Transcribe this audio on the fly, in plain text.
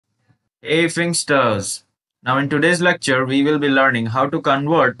Hey Finxters! Now in today's lecture, we will be learning how to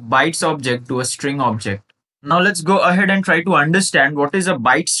convert bytes object to a string object. Now let's go ahead and try to understand what is a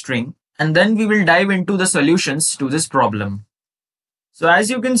byte string, and then we will dive into the solutions to this problem. So as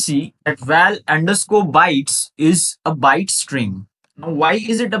you can see that val underscore bytes is a byte string. Now why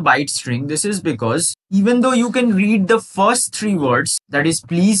is it a byte string? This is because even though you can read the first three words, that is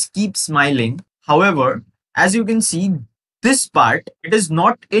please keep smiling. However, as you can see, this part, it is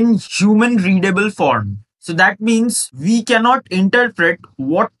not in human readable form. So that means we cannot interpret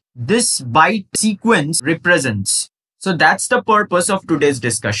what this byte sequence represents. So that's the purpose of today's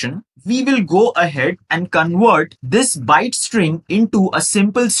discussion. We will go ahead and convert this byte string into a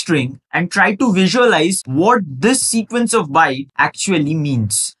simple string and try to visualize what this sequence of byte actually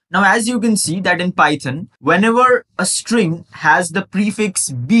means. Now, as you can see that in Python, whenever a string has the prefix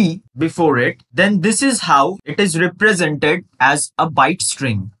b before it, then this is how it is represented as a byte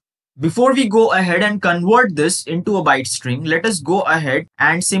string. Before we go ahead and convert this into a byte string, let us go ahead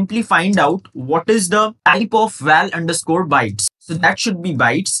and simply find out what is the type of val underscore bytes. So that should be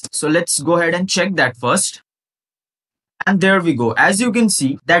bytes. So let's go ahead and check that first. And there we go. As you can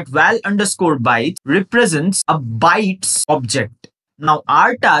see that val underscore bytes represents a bytes object. Now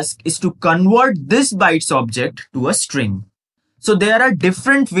our task is to convert this bytes object to a string. So there are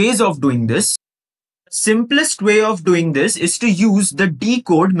different ways of doing this. Simplest way of doing this is to use the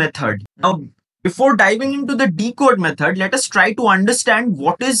decode method. Now, before diving into the decode method, let us try to understand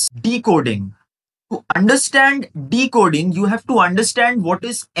what is decoding. To understand decoding, you have to understand what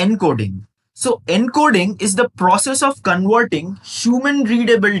is encoding. So encoding is the process of converting human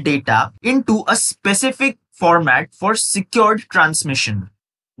readable data into a specific format for secured transmission.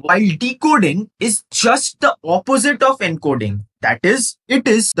 While decoding is just the opposite of encoding. That is, it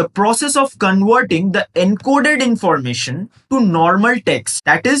is the process of converting the encoded information to normal text.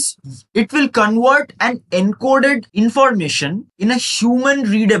 That is, it will convert an encoded information in a human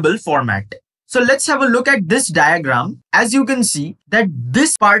readable format. So let's have a look at this diagram. As you can see that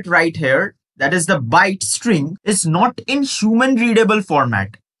this part right here, that is the byte string, is not in human readable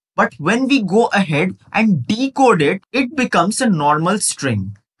format. But when we go ahead and decode it, it becomes a normal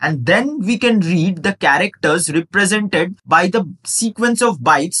string. And then we can read the characters represented by the sequence of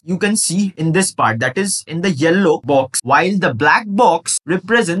bytes you can see in this part, that is in the yellow box, while the black box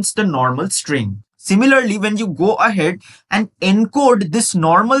represents the normal string. Similarly, when you go ahead and encode this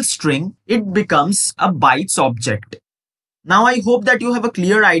normal string, it becomes a bytes object. Now I hope that you have a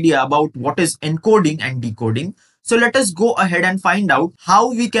clear idea about what is encoding and decoding. So let us go ahead and find out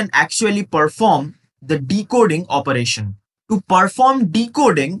how we can actually perform the decoding operation. To perform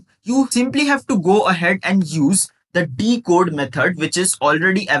decoding, you simply have to go ahead and use the decode method, which is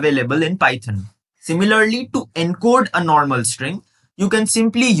already available in Python. Similarly, to encode a normal string, you can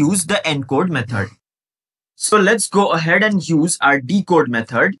simply use the encode method. So let's go ahead and use our decode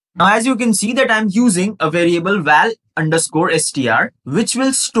method. Now, as you can see that I'm using a variable val underscore str, which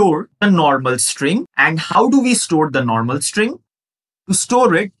will store the normal string. And how do we store the normal string? To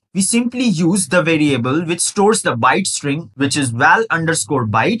store it, we simply use the variable which stores the byte string, which is val underscore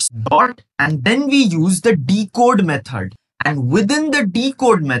bytes dot, and then we use the decode method. And within the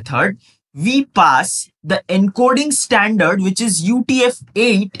decode method, we pass the encoding standard, which is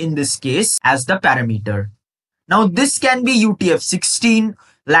UTF-8 in this case, as the parameter. Now this can be UTF-16,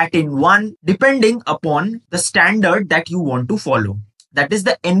 Latin 1, depending upon the standard that you want to follow. That is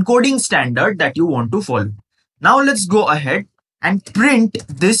the encoding standard that you want to follow. Now let's go ahead and print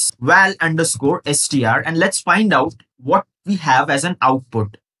this val underscore str, and let's find out what we have as an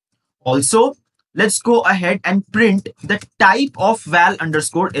output. Also, let's go ahead and print the type of val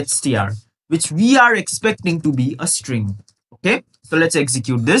underscore str, which we are expecting to be a string. Okay, so let's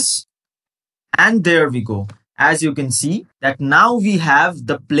execute this. And there we go. As you can see that now we have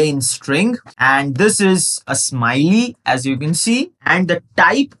the plain string, and this is a smiley, as you can see, and the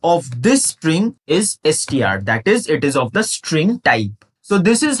type of this string is str, that is, it is of the string type. So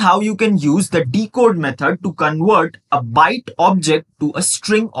this is how you can use the decode method to convert a byte object to a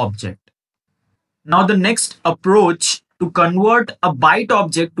string object. Now the next approach to convert a byte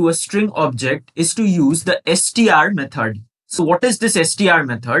object to a string object is to use the str method. So what is this str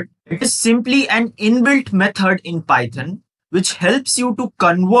method? It is simply an inbuilt method in Python which helps you to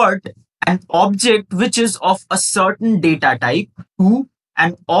convert an object which is of a certain data type to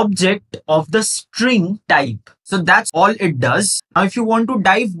an object of the string type. So that's all it does. Now, if you want to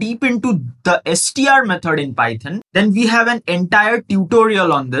dive deep into the str method in Python, then we have an entire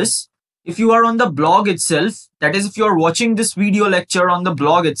tutorial on this. If you are on the blog itself, that is, if you are watching this video lecture on the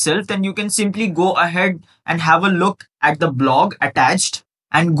blog itself, then you can simply go ahead and have a look at the blog attached.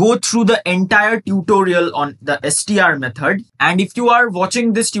 and go through the entire tutorial on the str method. And if you are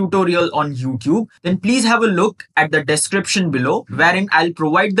watching this tutorial on YouTube, then please have a look at the description below, wherein I'll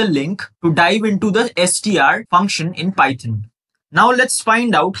provide the link to dive into the str function in Python. Now let's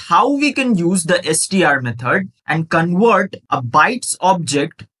find out how we can use the str method and convert a bytes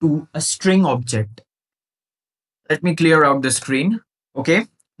object to a string object. Let me clear out the screen. Okay.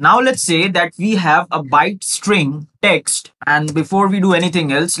 Now let's say that we have a byte string text, and before we do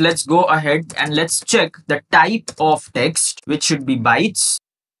anything else, let's go ahead and let's check the type of text, which should be bytes.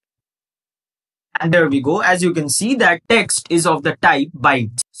 And there we go. As you can see, that text is of the type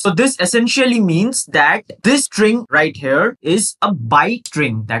byte. So this essentially means that this string right here is a byte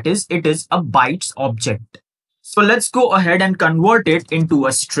string. That is, it is a bytes object. So let's go ahead and convert it into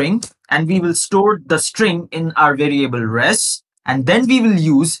a string, and we will store the string in our variable res. And then we will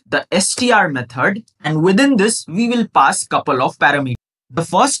use the str method, and within this we will pass couple of parameters. The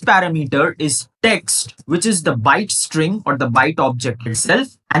first parameter is text, which is the byte string or the byte object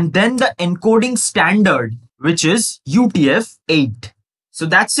itself, and then the encoding standard, which is UTF-8. So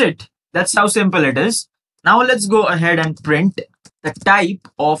that's it. That's how simple it is. Now let's go ahead and print the type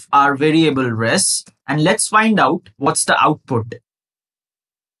of our variable res, and let's find out what's the output.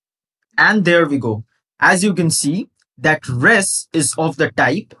 And there we go. As you can see, that res is of the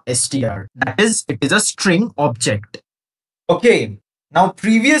type str. That is, it is a string object. Okay. Now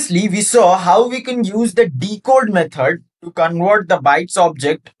previously we saw how we can use the decode method to convert the bytes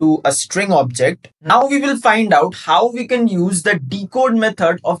object to a string object. Now we will find out how we can use the decode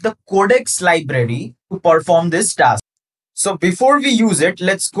method of the codex library to perform this task. So before we use it,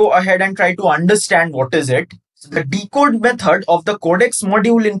 let's go ahead and try to understand what is it. So the decode method of the codex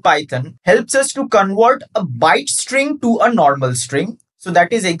module in Python helps us to convert a byte string to a normal string. So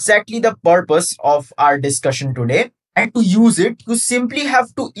that is exactly the purpose of our discussion today. And to use it, you simply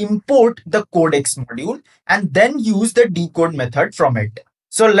have to import the codex module and then use the decode method from it.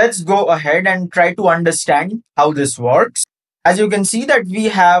 So let's go ahead and try to understand how this works. As you can see that we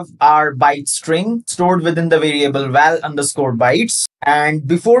have our byte string stored within the variable val_bytes. And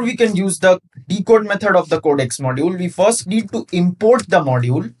before we can use the decode method of the codex module, we first need to import the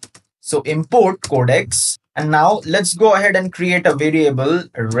module. So import codex. And now let's go ahead and create a variable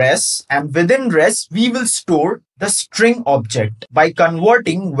res, and within res we will store the string object by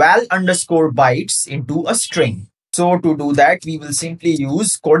converting val_bytes into a string. So to do that, we will simply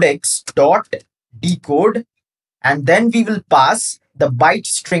use codex.decode, and then we will pass the byte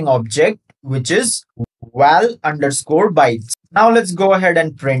string object, which is val_bytes. Now let's go ahead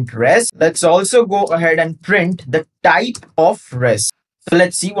and print res. Let's also go ahead and print the type of res. So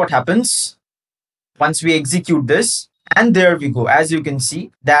let's see what happens once we execute this. And there we go. As you can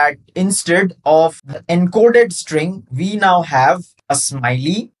see that instead of the encoded string, we now have a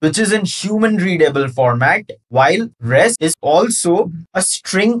smiley, which is in human readable format, while res is also a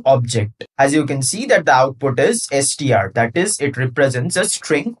string object. As you can see that the output is str. That is, it represents a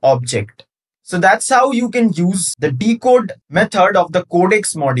string object. So that's how you can use the decode method of the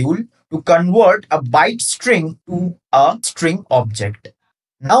codex module to convert a byte string to a string object.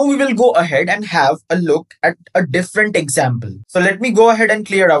 Now we will go ahead and have a look at a different example. So let me go ahead and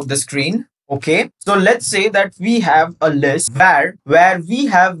clear out the screen. Okay, so let's say that we have a list where we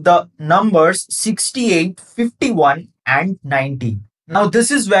have the numbers 68, 51 and 90. Now this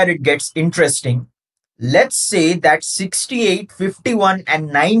is where it gets interesting. Let's say that 68, 51 and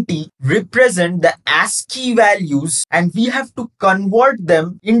 90 represent the ASCII values, and we have to convert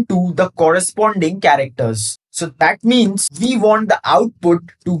them into the corresponding characters. So that means we want the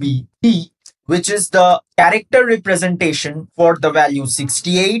output to be T, which is the character representation for the value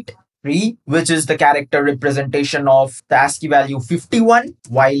 68, 3, which is the character representation of the ASCII value 51,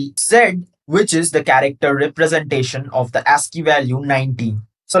 while Z, which is the character representation of the ASCII value 19.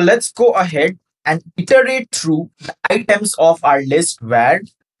 So let's go ahead and iterate through the items of our list where,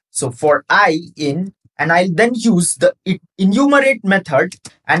 so for I in, and I'll then use the enumerate method,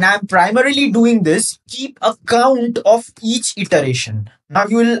 and I'm primarily doing this, keep a count of each iteration. Now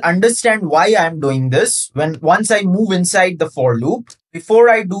you will understand why I'm doing this once I move inside the for loop. Before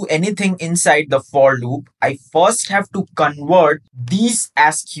I do anything inside the for loop, I first have to convert these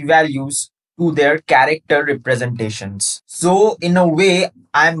ASCII values to their character representations. So in a way,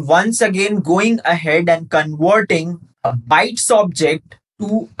 I'm once again going ahead and converting a bytes object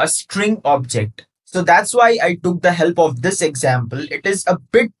to a string object. So that's why I took the help of this example. It is a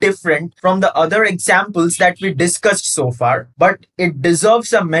bit different from the other examples that we discussed so far, but it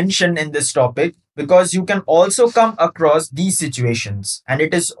deserves a mention in this topic because you can also come across these situations. And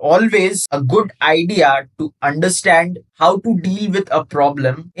it is always a good idea to understand how to deal with a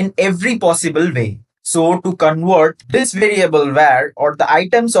problem in every possible way. So to convert this variable var or the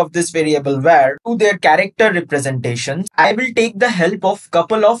items of this variable var to their character representations, I will take the help of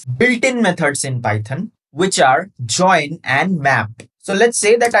couple of built-in methods in Python, which are join and map. So let's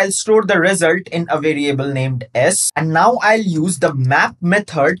say that I'll store the result in a variable named s, and now I'll use the map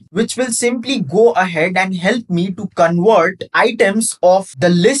method, which will simply go ahead and help me to convert items of the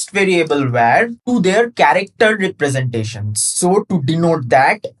list variable var to their character representations. So to denote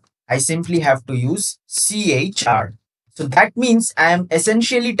that, I simply have to use chr. So that means I am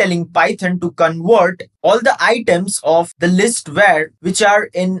essentially telling Python to convert all the items of the list var which are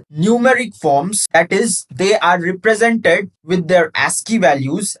in numeric forms, that is, they are represented with their ASCII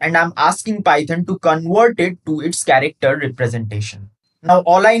values, and I'm asking Python to convert it to its character representation. Now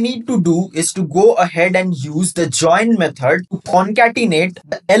all I need to do is to go ahead and use the join method to concatenate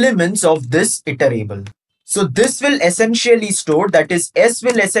the elements of this iterable. So this will essentially store, that is, S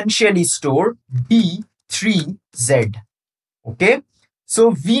will essentially store D3Z. Okay.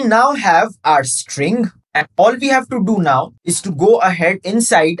 So we now have our string, and all we have to do now is to go ahead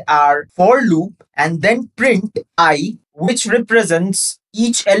inside our for loop and then print I, which represents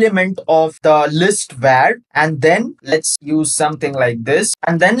each element of the list var. And then let's use something like this.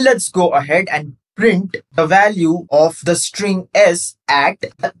 And then let's go ahead and print the value of the string S at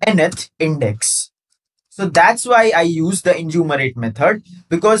the nth index. So that's why I use the enumerate method,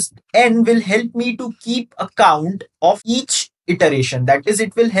 because n will help me to keep a count of each iteration. That is,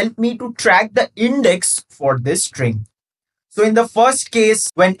 it will help me to track the index for this string. So in the first case,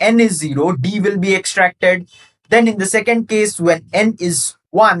 when n is 0, d will be extracted. Then in the second case, when n is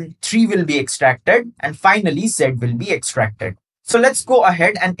 1, 3 will be extracted. And finally, z will be extracted. So let's go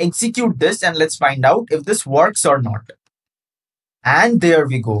ahead and execute this, and let's find out if this works or not. And there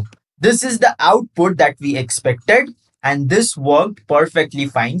we go. This is the output that we expected, and this worked perfectly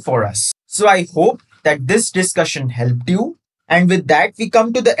fine for us. So I hope that this discussion helped you. And with that, we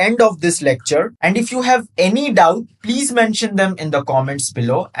come to the end of this lecture. And if you have any doubt, please mention them in the comments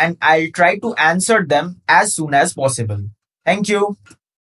below, and I'll try to answer them as soon as possible. Thank you.